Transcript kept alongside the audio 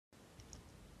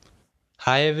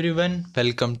Hi everyone,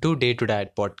 welcome to Day to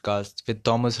Diet podcast with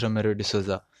Thomas Romero de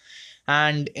Souza.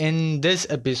 And in this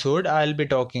episode, I'll be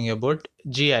talking about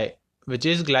GI, which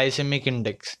is glycemic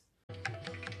index.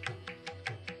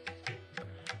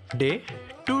 Day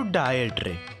to diet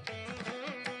ray.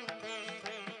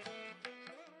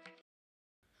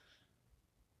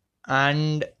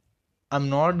 And I'm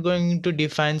not going to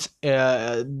define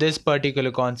this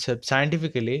particular concept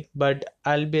scientifically, but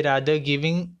I'll be rather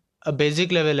giving a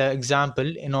basic level example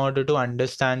in order to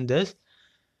understand this.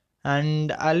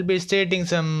 And I'll be stating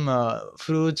some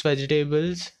fruits,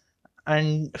 vegetables,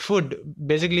 and food,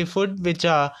 basically food which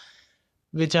are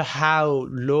have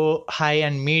low, high,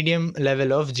 and medium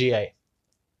level of GI.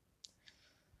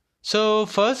 So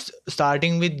first,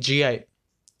 starting with GI.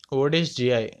 What is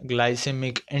GI?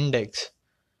 Glycemic index.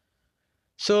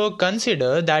 So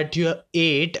consider that you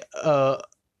ate a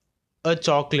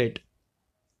chocolate,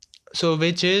 so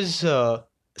which is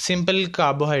simple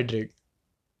carbohydrate,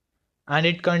 and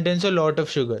it contains a lot of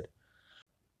sugar.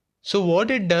 So what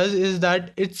it does is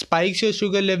that it spikes your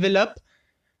sugar level up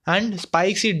and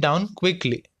spikes it down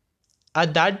quickly.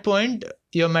 At that point,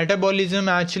 your metabolism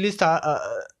actually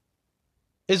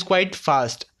is quite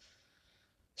fast.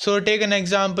 So take an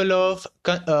example of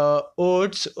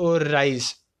oats or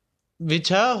rice,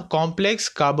 which are complex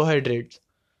carbohydrates.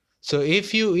 So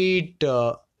if you eat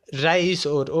rice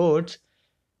or oats,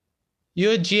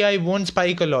 your GI won't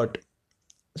spike a lot.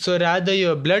 So rather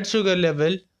your blood sugar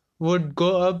level would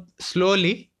go up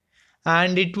slowly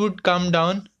and it would come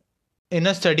down in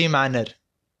a steady manner.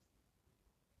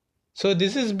 So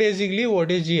this is basically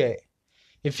what is GI.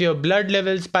 If your blood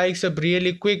level spikes up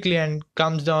really quickly and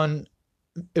comes down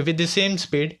with the same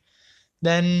speed,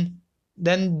 then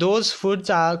those foods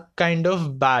are kind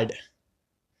of bad.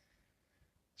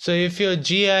 So if your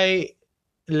GI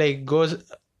like goes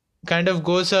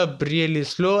up really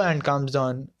slow and comes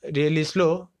down really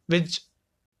slow, which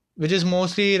is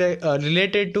mostly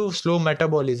related to slow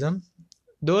metabolism,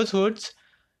 those foods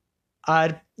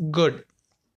are good.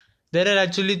 There are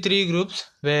actually three groups,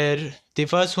 where the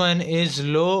first one is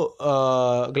low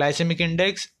glycemic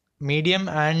index, medium,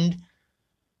 and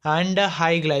a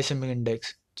high glycemic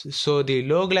index. So the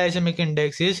low glycemic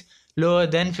index is lower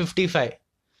than 55.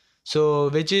 So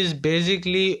which is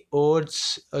basically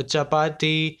oats,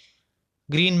 chapati,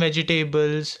 green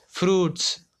vegetables,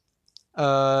 fruits,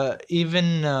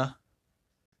 even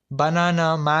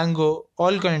banana, mango,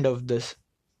 all kind of this.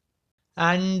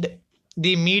 And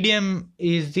the medium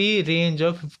is the range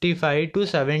of 55 to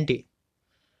 70,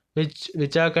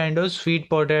 which are kind of sweet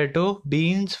potato,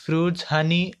 beans, fruits,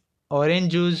 honey,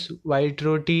 orange juice, white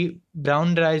roti,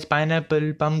 brown rice,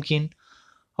 pineapple, pumpkin,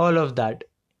 all of that.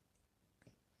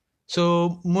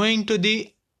 So moving to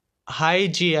the high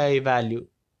GI value.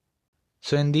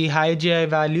 So in the high GI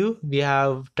value, we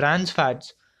have trans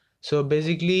fats. So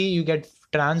basically, you get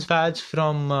trans fats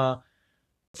from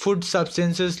food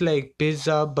substances like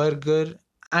pizza, burger,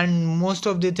 and most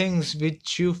of the things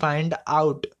which you find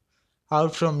out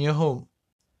from your home,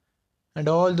 and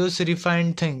all those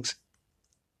refined things.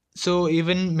 So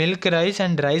even milk rice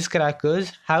and rice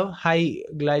crackers have high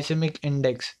glycemic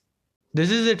index. This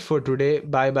is it for today.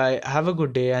 Bye bye. Have a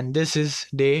good day, and this is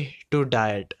Day to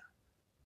Diet.